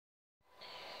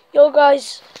Yo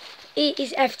guys, it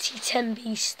is FT10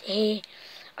 Beast here.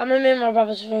 I'm in my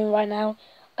brother's room right now.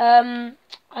 I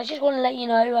just want to let you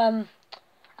know,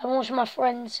 I'm watching my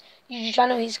friend's YouTube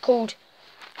channel. He's called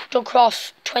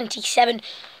Dogcraft27.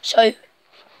 So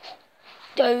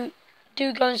do go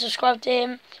and subscribe to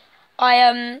him.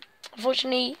 I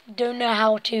unfortunately don't know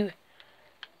how to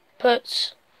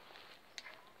put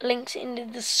links in the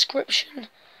description.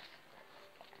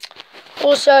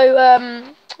 Also,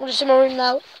 I'm just in my room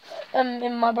now,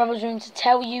 in my brother's room, to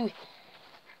tell you,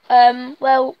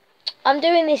 well, I'm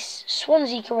doing this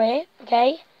Swansea career,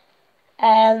 okay?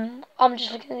 I'm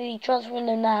just looking at the transfer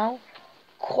window now.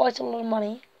 Quite a lot of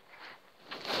money.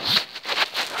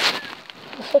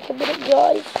 Let's look a bit,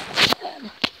 guys.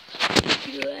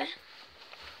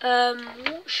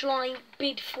 What shall I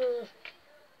bid for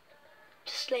to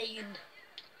stay in?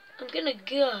 I'm gonna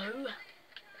go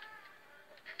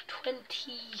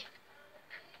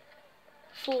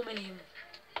 24 million.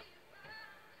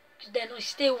 Because then I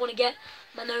still want to get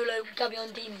Manolo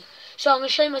Gabbiadini. So I'm going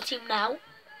to show you my team now.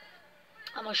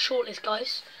 And my shortlist,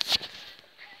 guys.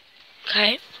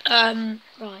 Okay.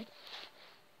 Right.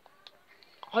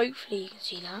 Hopefully you can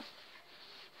see that.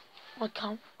 I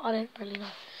can't. I don't really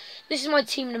know. This is my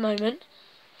team at the moment.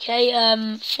 Okay.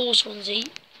 For Swansea.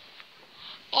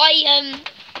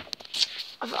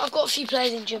 I've got a few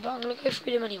players injured, but I'm going to go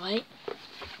through them anyway.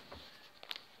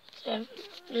 So,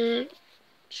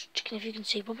 just checking if you can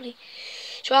see properly.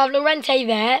 So I have Llorente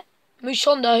there.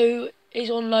 Musonda, who is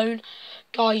on loan.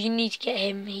 Guys, you need to get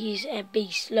him. He's a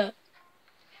beast. Look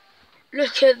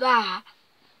at that.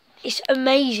 It's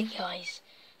amazing, guys.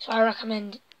 So I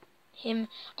recommend him.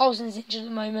 Olsen's injured at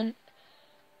the moment.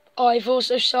 I've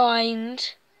also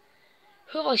signed...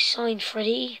 Who have I signed,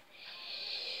 Freddie?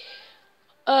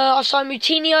 I've signed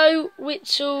Moutinho,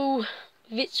 Witzel,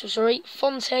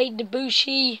 Fonte,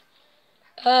 Debussy.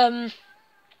 I'll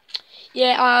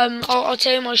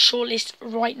tell you my shortlist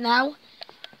right now.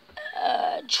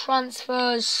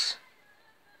 Transfers.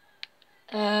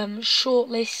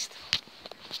 Shortlist.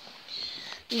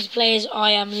 These players I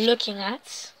am looking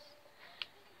at.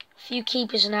 A few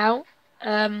keepers now.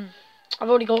 I've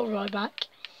already got a right back.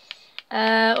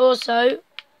 Also,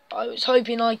 I was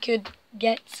hoping I could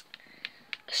get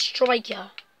a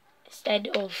striker instead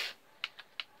of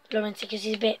Llorente because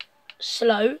he's a bit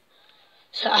slow.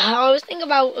 So I was thinking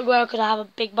about where I could have a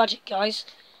big budget, guys.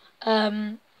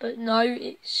 But no,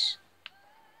 it's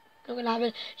not going to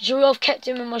happen. Giroud, I've kept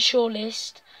him in my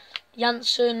shortlist.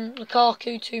 Janssen,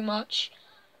 Lukaku, too much.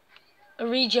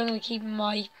 Origi, I'm going to keep in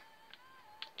my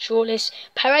shortlist.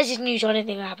 Perez is new, so I don't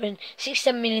think it'll happen.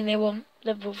 6-7 million they want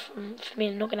for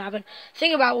me, not going to happen.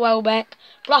 Think about Welbeck.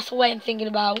 Brathwaite, I'm thinking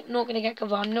about. Not going to get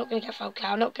Cavani, not going to get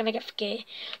Falcao, not going to get Fekir.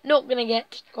 Not going to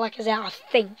get Lacazette, I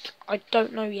think. I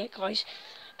don't know yet, guys.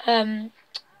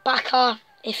 Baka,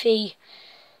 iffy.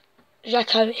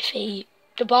 Xhaka, iffy.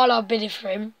 Dybala, I bidded for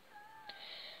him.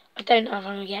 I don't know if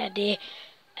I'm going to get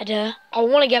Eder. I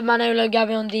want to get Manolo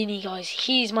Gabbiadini, guys.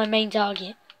 He's my main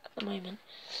target at the moment.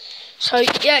 So,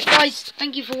 yeah, guys,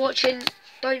 thank you for watching.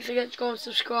 Don't forget to go and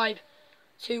subscribe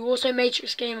to also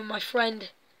Matrix Game and my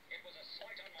friend.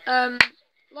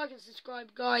 Like and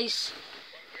subscribe, guys.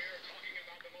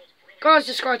 Go and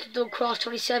subscribe to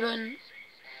Dogcraft27.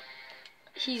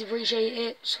 He's appreciated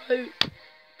it. So,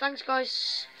 thanks,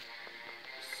 guys.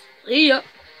 See ya.